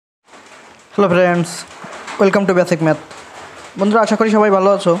Hello friends, welcome to basic math. বন্ধুরা, আশা করি সবাই ভালো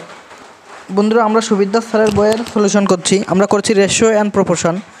আছো। বন্ধুরা, আমরা সুবিদ্যাস স্যারের বইয়ের সলিউশন করছি। আমরা করছি রেশিও অ্যান্ড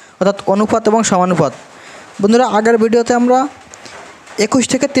প্রপোর্শন, অর্থাৎ অনুপাত এবং সমানুপাত। বন্ধুরা, আগের ভিডিওতে আমরা 21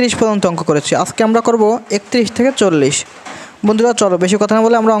 থেকে 30 পর্যন্ত অঙ্ক করেছি। আজকে আমরা করব 31 থেকে 40। বন্ধুরা, চলো বেশি কথা না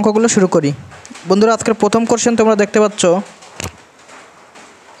বলে আমরা অঙ্কগুলো শুরু করি। বন্ধুরা, আজকের প্রথম কোশ্চেন তোমরা দেখতে পাচ্ছ,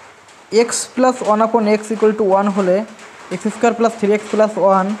 x + 1/x = 1 হলে x² + 3x +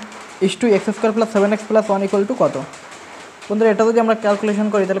 1 = x² + 7x + 1 = কত? বন্ধুরা, এটা যদি আমরা ক্যালকুলেশন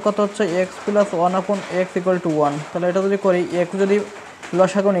করি তাহলে কত হচ্ছে x + 1/x = 1। তাহলে এটা যদি করি, x যদি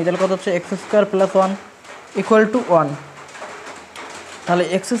লসাগু নিই তাহলে কত হচ্ছে x² + 1 = 1। তাহলে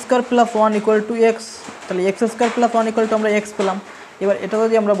x² + 1 = x, তাহলে x² + 1 = আমরা x পেলাম। এবার এটা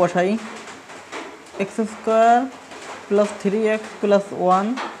যদি আমরা বসাই, x² + 3x + 1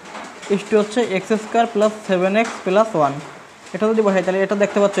 হচ্ছে x² + 7x + 1। এটা যদি বসাই তাহলে এটা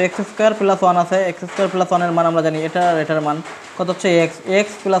দেখতে পাচ্ছ x² + 1 আছে। x² + 1 এর মান আমরা জানি, এটার মান কত হচ্ছে x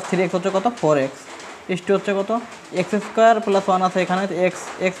 + 3x হচ্ছে কত 4x, হচ্ছে কত x² + 1 আছে এখানে,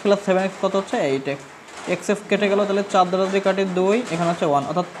 x + 7x কত হচ্ছে 8x। x কেটে গেল, তাহলে 4 দ্বারা যদি কাটি 2, এখানে হচ্ছে 1,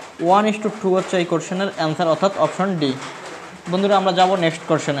 অর্থাৎ 1:2 হচ্ছে এই কোশ্চেনের অ্যান্সার, অর্থাৎ অপশন ডি। বন্ধুরা, আমরা যাব নেক্সট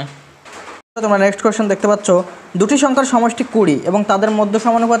কোশ্চেনে। তোমরা নেক্সট কোশ্চেন দেখতে পাচ্ছ, দুটি সংখ্যার সমষ্টি 20 এবং তাদের মধ্য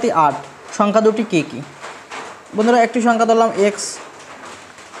সমানুপাতি 8, সংখ্যা দুটি কী কী? বন্ধুরা, একটি সংখ্যা ধরলাম x,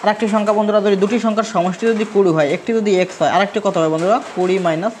 আর একটি সংখ্যা বন্ধুরা ধরি, দুটি সংখ্যার সমষ্টি যদি 20 হয়, একটি যদি x হয় আর একটি কত হয় বন্ধুরা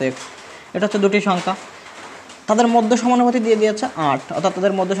 20 - x। এটা হচ্ছে দুটি সংখ্যা, তাদের মধ্য সমানুপাতি দিয়ে দিয়েছে 8, অর্থাৎ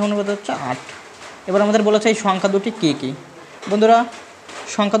তাদের মধ্য সমানুপাতি হচ্ছে 8। এবার আমাদের বলেছে এই সংখ্যা দুটি কী কী। বন্ধুরা,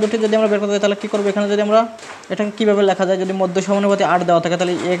 সংখ্যা দুটি যদি আমরা বের করতে চাই তাহলে কী করবো, এখানে যদি আমরা এটাকে কীভাবে লেখা যায়, যদি মধ্য সমানুপাতি 8 দেওয়া থাকে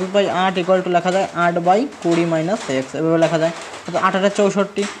তাহলে x/8 = লেখা যায় 8/20 - x, এভাবে লেখা যায়। অর্থাৎ 8 ×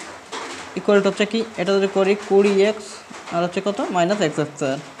 64 = হচ্ছে কি, এটা যদি করি 20x আর হচ্ছে কত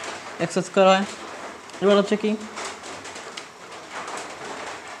 -x² হয়। এবার হচ্ছে কি,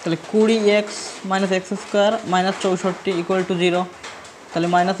 তাহলে 20x - x² - 64 = 0। তাহলে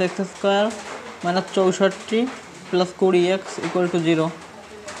 -x² - 64 + 20x = 0।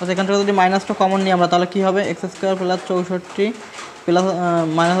 আচ্ছা, এখান থেকে যদি মাইনাসটা কমন নিই আমরা তাহলে কী হবে, x² + 64 প্লাস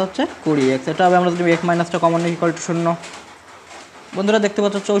মাইনাস হচ্ছে 20x, এটা হবে। আমরা যদি x মাইনাসটা কমন নিই = 0। বন্ধুরা, দেখতে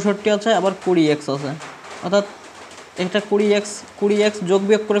পাচ্ছ 64 আছে, আবার 20x আছে, অর্থাৎ এটা 20x যোগ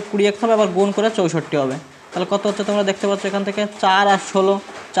বিয়োগ করে 20x হবে, আবার গুণ করে 64 হবে। তাহলে কত হচ্ছে তোমরা দেখতে পাচ্ছ এখান থেকে 4 আর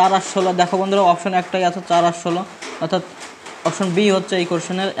 16। দেখো বন্ধুরা, অপশন একটাই আছে 4 আর 16, অর্থাৎ অপশন বি হচ্ছে এই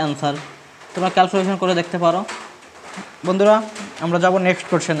কোশ্চেনের অ্যান্সার। তোমরা ক্যালকুলেশন করে দেখতে পারো। বন্ধুরা, আমরা যাব নেক্সট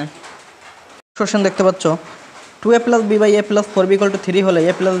কোশ্চেনে। কোশ্চেন দেখতে পাচ্ছ, 2a + b/a + 4b = 3 হলে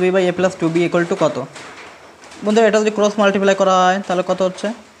a + b/a + 2b = কত? বন্ধুরা, এটা যদি ক্রস মাল্টিপ্লাই করা হয় তাহলে কত হচ্ছে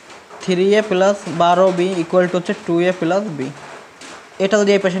 3a + 12b = হচ্ছে 2a + b। এটা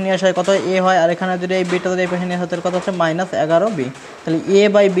যদি এই পাশে নিয়ে আসা হয় কত a হয়, আর এখানে যদি এই বিটা যদি এই পাশে নিয়ে আসা হয় তাহলে কত হচ্ছে -11b। তাহলে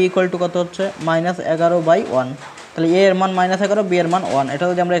a/b = কত হচ্ছে -11/1। তাহলে a এর মান -11, b এর মান 1। এটা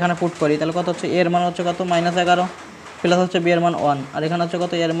যদি আমরা এখানে পুট করি তাহলে কত হচ্ছে a এর মান হচ্ছে কত -11 প্লাস হচ্ছে b এর মান 1, আর এখানে হচ্ছে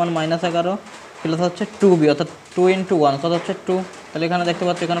কত a এর মান -11 প্লাস হচ্ছে 2b, অর্থাৎ 2 × 1 কত হচ্ছে 2। তাহলে এখানে দেখতে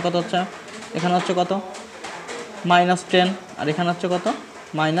পাচ্ছ এখানে কত হচ্ছে, এখানে হচ্ছে কত -10, আর এখানে হচ্ছে কত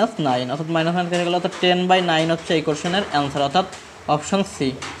 -9, অর্থাৎ -9 কেটে গেল, অর্থাৎ 10/9 হচ্ছে এই কোশ্চেনের অ্যান্সার, অর্থাৎ অপশন সি।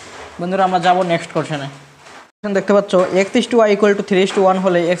 বন্ধুরা, আমরা যাব নেক্সট কোশ্চেনে। কোশ্চেন দেখতে পাচ্ছ, x/y = 3:1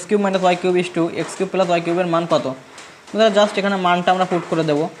 হলে x³ - y³ x³ + y³ এর মান কত? বন্ধুরা, জাস্ট এখানে মানটা আমরা পুট করে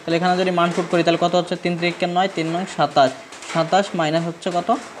দেবো। তাহলে এখানে যদি মান পুট করি তাহলে কত হচ্ছে 3 × 3 = 9, 3 × 9 = 27 মাইনাস হচ্ছে কত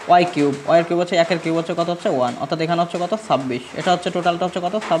y³ হচ্ছে 1/3 হচ্ছে কত হচ্ছে 1, অর্থাৎ এখানে হচ্ছে কত 26। এটা হচ্ছে টোটালটা হচ্ছে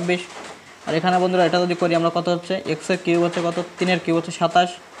কত 26। আর এখানে বন্ধুরা এটা যদি করি আমরা কত হচ্ছে x³ হচ্ছে কত 3/3 হচ্ছে 27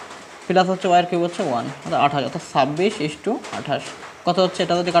 প্লাস হচ্ছে y³ হচ্ছে 1, অর্থাৎ 28, অর্থাৎ 26:28 কত হচ্ছে,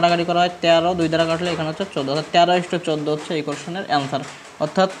 এটা যদি কাটাকাটি করা হয় 13 2 দ্বারা কাটলে এখানে হচ্ছে 14, অর্থাৎ 13:14 হচ্ছে এই কোশ্চেনের অ্যান্সার,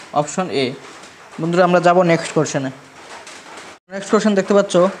 অর্থাৎ অপশন এ। বন্ধুরা, আমরা যাব নেক্সট কোশ্চেনে। নেক্সট কোশ্চেন দেখতে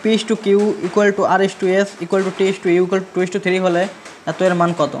পাচ্ছ, p/q = r/s = t/u = 2:3 হলে এত এর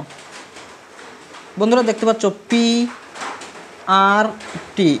মান কত? বন্ধুরা, দেখতে পাচ্ছ p আর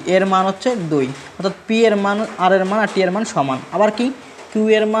t এর মান হচ্ছে 2, অর্থাৎ p এর মান, r এর মান আর t এর মান সমান। আবার কি q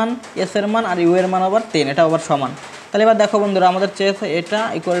এর মান, s এর মান আর u এর মান আবার 10, এটা আবার সমান। তাহলে এবার দেখো বন্ধুরা, আমাদের চেয়েছে এটা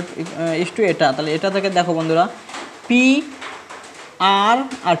 = এটা। তাহলে এটা থেকে দেখো বন্ধুরা, p r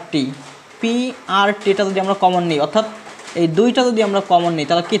আর t, p আর t টা যদি আমরা কমন নিই, অর্থাৎ এই দুইটা যদি আমরা কমন নিই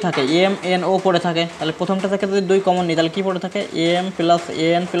তাহলে কী থাকে m n o পড়ে থাকে। তাহলে প্রথমটা থেকে যদি 2 কমন নিই তাহলে কী পড়ে থাকে m +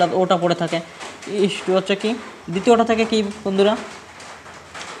 n + ওটা পড়ে থাকে, হচ্ছে কি দ্বিতীয়টা থেকে কি বন্ধুরা,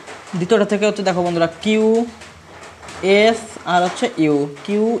 দ্বিতীয়টা থেকে হচ্ছে দেখো বন্ধুরা q s আর হচ্ছে u, q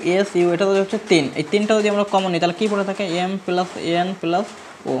s u, এটা যদি হচ্ছে 3, এই 3টা যদি আমরা কমন নিই তাহলে কী পড়ে থাকে m + n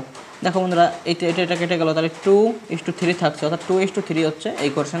 + ও। দেখো বন্ধুরা এটা কেটে গেল, তাহলে 2:3 থাকছে, অর্থাৎ 2:3 হচ্ছে এই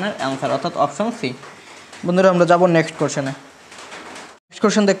কোশ্চেনের অ্যান্সার, অর্থাৎ অপশন সি। বন্ধুরা আমরা যাব নেক্সট কোশ্চেনে। নেক্সট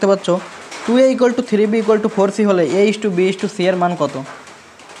কোশ্চেন দেখতে পাচ্ছ 2a = 3b = 4c হলে a:b:c এর মান কত?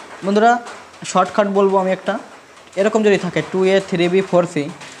 বন্ধুরা শর্টকাট বলবো আমি একটা, এরকম যদি থাকে 2a 3b 4c,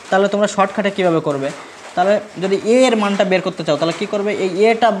 তাহলে তোমরা শর্টকাটে কীভাবে করবে? তাহলে যদি a এর মানটা বের করতে চাও তাহলে কী করবে? এই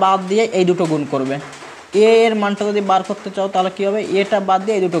এটা বাদ দিয়ে এই দুটো গুণ করবে। a এর মানটা যদি বার করতে চাও তাহলে কী হবে? এটা বাদ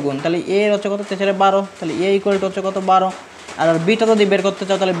দিয়ে এই দুটো গুণ, তাহলে a এর হচ্ছে কত? 3×12, তাহলে a = হচ্ছে কত? 12। আর বিটা যদি বের করতে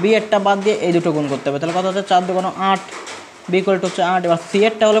চাও তাহলে b এরটা বাদ দিয়ে এই দুটো গুণ করতে হবে, তাহলে কত হচ্ছে? 4×2 = 8, b = হচ্ছে 8। এবার c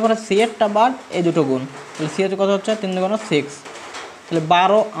এরটা হলে পরে c এরটা বাদ এই দুটো গুণ, তাহলে c হচ্ছে কত? হচ্ছে 3×2 = 6, তাহলে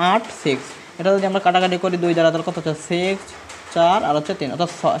 12, 8, 6। এটা যদি আমরা কাটাকাটি করি 2 দ্বারা তাহলে কত হচ্ছে? 6, 4 আর হচ্ছে 3,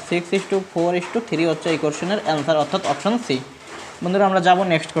 অর্থাৎ 6:4:3 হচ্ছে এই কোশ্চেনের অ্যান্সার, অর্থাৎ অপশন সি। বন্ধুরা আমরা যাব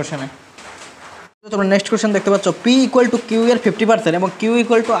নেক্সট কোশ্চেনে। তোমরা নেক্সট কোশ্চেন দেখতে পাচ্ছ p = q এর 50% এবং q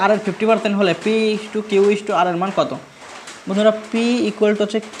 = r এর 50% হলে p:q:r এর মান কত? বন্ধুরা p =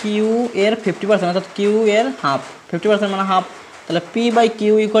 হচ্ছে q এর 50%, অর্থাৎ q এর হাফ, 50% মানে হাফ, তাহলে p/q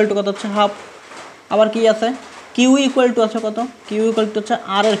 = কত? হচ্ছে হাফ। আবার কি আছে? q = আছে কত? q = হচ্ছে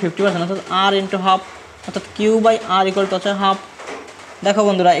r এর 50%, অর্থাৎ r × হাফ, অর্থাৎ q/r = হচ্ছে হাফ। দেখো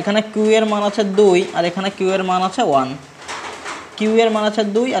বন্ধুরা এখানে q এর মান আছে 2 আর এখানে q এর মান আছে 1, q এর মান আছে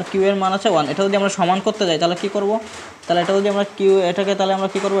 2 আর q এর মান আছে 1। এটা যদি আমরা সমান করতে যাই তাহলে কি করব? তাহলে এটা যদি আমরা তাহলে আমরা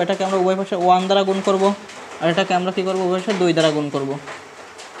কি করব? এটাকে আমরা উভয় পাশে 1 দ্বারা গুণ করব, আর এটাকে আমরা কি করব? উভয় পাশে 2 দ্বারা গুণ করব।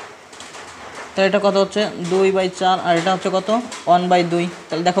 তাহলে এটা কত হচ্ছে? 2/4 আর এটা হচ্ছে কত? 1/2।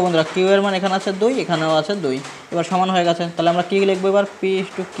 তাহলে দেখো বন্ধুরা q এর মান এখানে আছে 2, এখানেও আছে 2, এবার সমান হয়ে গেছে। তাহলে আমরা কি লিখবো এবার?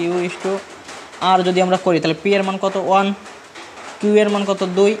 p:q:r যদি আমরা করি তাহলে p এর মান কত? 1, q এর মান কত?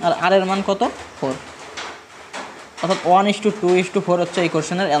 2 আর r এর মান কত? 4, অর্থাৎ 1:2:4 হচ্ছে এই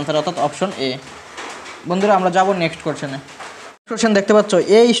কোশ্চেনের অ্যান্সার, অর্থাৎ অপশন এ। বন্ধুরা আমরা যাব নেক্সট কোশ্চেনে। কোশ্চেন দেখতে পাচ্ছ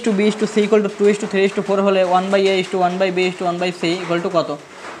a:b:c = 2:3:4 হলে 1/a:1/b:1/c = কত?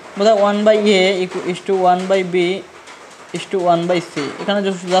 বোধহয় 1/a:1/b:1/c, এখানে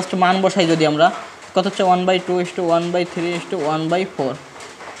জাস্ট মান বসাই যদি আমরা, কত হচ্ছে? 1/2:1/3:1/4।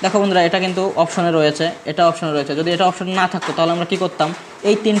 দেখো বন্ধুরা এটা কিন্তু অপশনে রয়েছে, এটা অপশনে রয়েছে। যদি এটা অপশনে না থাকতো তাহলে আমরা কি করতাম?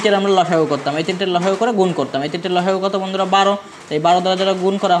 এই তিনটের আমরা লসাগু করতাম, এই তিনটের লসাগু করে গুণ করতাম। এই তিনটের লসাগু কত বন্ধুরা? 12। এই 12 দ্বারা যারা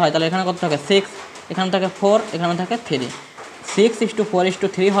গুণ করা হয় তাহলে এখানে কত থাকে? 6, এখানে থাকে 4, এখানে থাকে 3।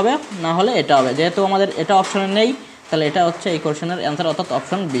 6:4:3 হবে, না হলে এটা হবে। যেহেতু আমাদের এটা অপশনে নেই তাহলে এটা হচ্ছে এই কোশ্চেনের অ্যান্সার, অর্থাৎ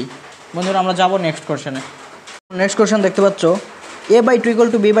অপশন বি। বন্ধুরা আমরা যাব নেক্সট কোশ্চেনে। নেক্সট কোশ্চেন দেখতে পাচ্ছ a/2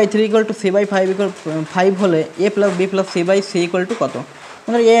 = b/3 = c/5 হলে a+b+c/c = কত?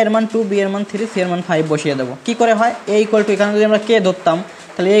 আমরা a এর মান 2, b এর মান 3, c এর মান 5 বসিয়ে দেবো। কী করে হয়? a = এখানে যদি আমরা k ধরতাম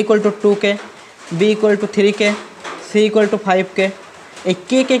তাহলে a = 2k, b = 3k, c = 5k। এই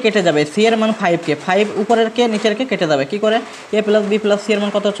k কেটে যাবে, c এর মান 5k, 5 উপরের k নিচের k কেটে যাবে। কী করে? a + b + c এর মান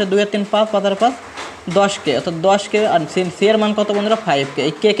কত হচ্ছে? 2 আর 3 5, 5 আর 5 10k, অর্থাৎ 10k, আর c এর মান কত বন্ধুরা? 5k।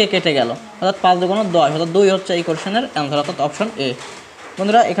 এই k কেটে গেল, অর্থাৎ 5×2 = 10, অর্থাৎ 2 হচ্ছে এই কোশ্চেনের অ্যান্সার, অর্থাৎ অপশন এ।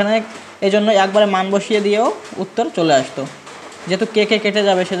 বন্ধুরা এখানে এই জন্য একবারে মান বসিয়ে দিয়েও উত্তর চলে আসতো, যেহেতু কে কেটে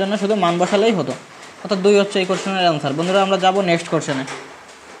যাবে সেজন্য শুধু মান বসালেই হতো, অর্থাৎ 2 হচ্ছে এই কোশ্চেনের অ্যান্সার। বন্ধুরা আমরা যাব নেক্সট কোশ্চেনে।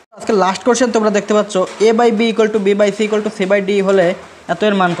 আজকে লাস্ট কোশ্চেন তোমরা দেখতে পাচ্ছ a/b = b/c = c/d হলে এত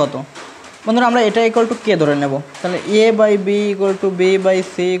এর মান কত? বন্ধুরা আমরা এটা = k ধরে নেব, তাহলে a/b =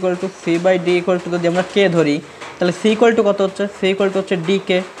 b/c = c/d যদি আমরা k ধরি তাহলে c = কত হচ্ছে? c = হচ্ছে dk,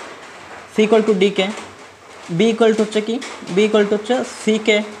 c = dk, b হচ্ছে কি? b হচ্ছে ck।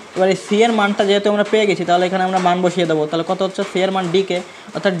 এবার এই c এর মানটা যেহেতু আমরা পেয়ে গেছি তাহলে এখানে আমরা মান বসিয়ে দেবো, তাহলে কত হচ্ছে? c এর মান dk,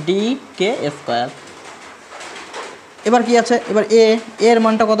 অর্থাৎ dk²। এবার কি আছে? এবার এর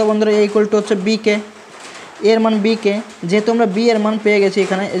মানটা কত বন্ধুরা? a = হচ্ছে bk, এর মান bk, যেহেতু আমরা b এর মান পেয়ে গেছি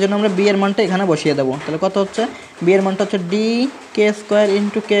এখানে এজন্য আমরা b এর মানটা এখানে বসিয়ে দেবো। তাহলে কত হচ্ছে? b এর মানটা হচ্ছে dk² ×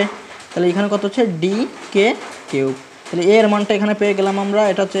 k, তাহলে এখানে কত হচ্ছে? dk³। তাহলে a এর মানটা এখানে পেয়ে গেলাম আমরা,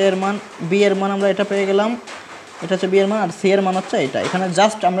 এটা হচ্ছে এর মান, b এর মান আমরা এটা পেয়ে গেলাম, এটা হচ্ছে b এর মান, আর c এর মান হচ্ছে এটা। এখানে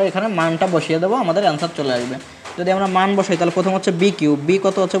জাস্ট আমরা এখানে মানটা বসিয়ে দেবো, আমাদের অ্যান্সার চলে আসবে। যদি আমরা মান বসাই তাহলে প্রথম হচ্ছে b³ b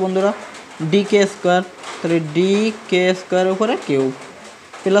কত হচ্ছে বন্ধুরা? dk², তাহলে dk² উপরে কিউব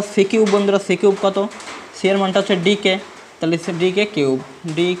প্লাস c³ বন্ধুরা c³ কত? c এর মানটা হচ্ছে dk, তাহলে dk³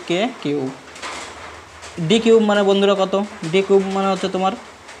 d³ মানে বন্ধুরা কত? d³ মানে হচ্ছে তোমার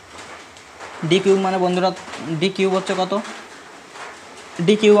d³ মানে বন্ধুরা d³ হচ্ছে কত?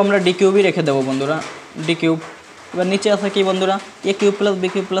 d³ আমরা d³ রেখে দেবো বন্ধুরা, d³। এবার নিচে আছে কি বন্ধুরা? a³ +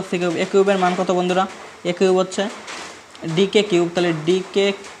 b³ + c³ a³ এর মান কত বন্ধুরা? a³ হচ্ছে dk³, তাহলে dk³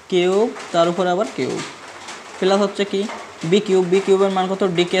 তার উপরে আবার কিউব প্লাস হচ্ছে কি b³ এর মান কত?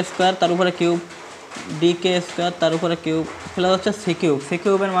 dk² তার উপরে কিউব, dk² তার উপরে কিউব প্লাস হচ্ছে c³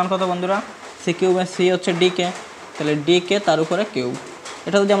 এর মান কত বন্ধুরা? c³ এর c হচ্ছে dk, তাহলে dk তার উপরে কিউব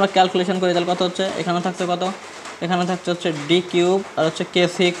এটা যদি আমরা ক্যালকুলেশন করি তাহলে কত হচ্ছে, এখানে থাকছে কত, এখানে থাকছে হচ্ছে ডি কিউব আর হচ্ছে K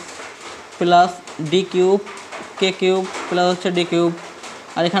six plus D cube K cube plus হচ্ছে ডি কিউব,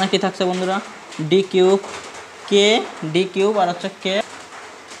 আর এখানে কি থাকছে বন্ধুরা, D cube K D cube আর হচ্ছে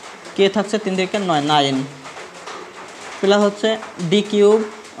কে থাকছে 3 থেকে 9 প্লাস হচ্ছে ডি কিউব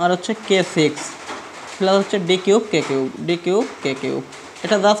আর হচ্ছে কে সিক্স প্লাস হচ্ছে ডি কিউব কে কিউব।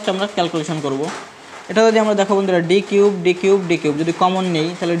 এটা জাস্ট আমরা ক্যালকুলেশন করব। এটা যদি আমরা দেখো বন্ধুরা ডি কিউব যদি কমন নেই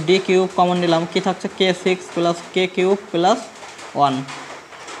তাহলে ডি কিউব কমন নিলাম, কি থাকছে K six plus K cube plus 1,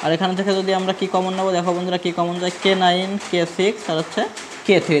 আর এখান থেকে যদি আমরা কি কমন নেব দেখো বন্ধুরা, কি কমন যায় কে 9 কে সিক্স আর হচ্ছে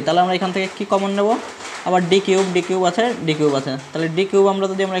কে থ্রি, তাহলে আমরা এখান থেকে কি কমন নেব, আবার ডি কিউব আছে তাহলে ডি কিউব আমরা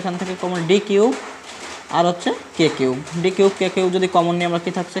যদি আমরা এখান থেকে কমন ডি কিউব আর হচ্ছে কে কিউব যদি কমন নিই আমরা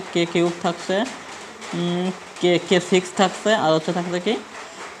কি থাকছে কে কিউব থাকছে কে সিক্স থাকছে আর হচ্ছে থাকছে কি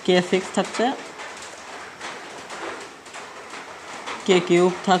কে সিক্স থাকছে কে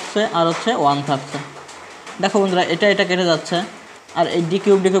কিউব থাকছে আর হচ্ছে 1 থাকছে। দেখো বন্ধুরা এটা কেটে যাচ্ছে আর এই ডি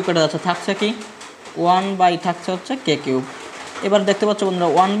কিউব কেটে যাচ্ছে, থাকছে কি 1 বাই থাকছে হচ্ছে কে কিউব। এবার দেখতে পাচ্ছ বন্ধুরা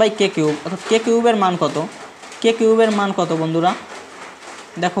 1 বাই কে কিউব, অর্থাৎ কে কিউবের মান কত, কে কিউবের মান কত বন্ধুরা,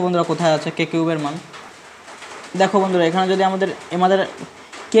 দেখো বন্ধুরা কোথায় আছে কে কিউবের মান, দেখো বন্ধুরা এখানে যদি আমাদের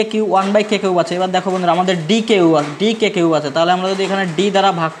K cube 1 by K cube আছে, এবার দেখো বন্ধুরা আমাদের ডি কে কিউব আছে, তাহলে আমরা যদি এখানে ডি দ্বারা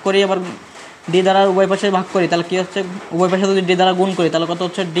ভাগ করি, আবার ডি দ্বারা উভয় পাশে ভাগ করি তাহলে কী হচ্ছে, উভয় পাশে যদি ডি দ্বারা গুণ করি তাহলে কত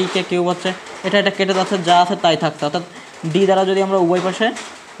হচ্ছে ডি কে কিউব হচ্ছে, এটা কেটে যাচ্ছে, যা আছে তাই থাকছে, অর্থাৎ ডি দ্বারা যদি আমরা উভয় পাশে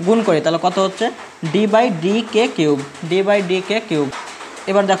গুণ করি তাহলে কত হচ্ছে D by D K cube.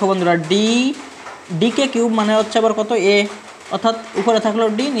 এবার দেখো বন্ধুরা ডি কে কিউব মানে হচ্ছে আবার কত এ, অর্থাৎ উপরে থাকলো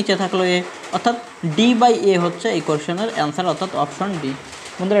ডি নিচে থাকলো এ, অর্থাৎ ডি বাই এ হচ্ছে এই কোশ্চেনের অ্যান্সার, অর্থাৎ অপশন ডি।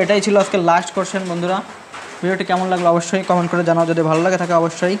 বন্ধুরা এটাই ছিল আজকে লাস্ট কোশ্চেন। বন্ধুরা ভিডিওটি কেমন লাগলো অবশ্যই কমেন্ট করে জানাও, যদি ভালো লাগে থাকে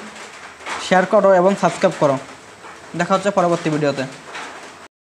অবশ্যই শেয়ার করো এবং সাবস্ক্রাইব করো। দেখা হচ্ছে পরবর্তী ভিডিওতে।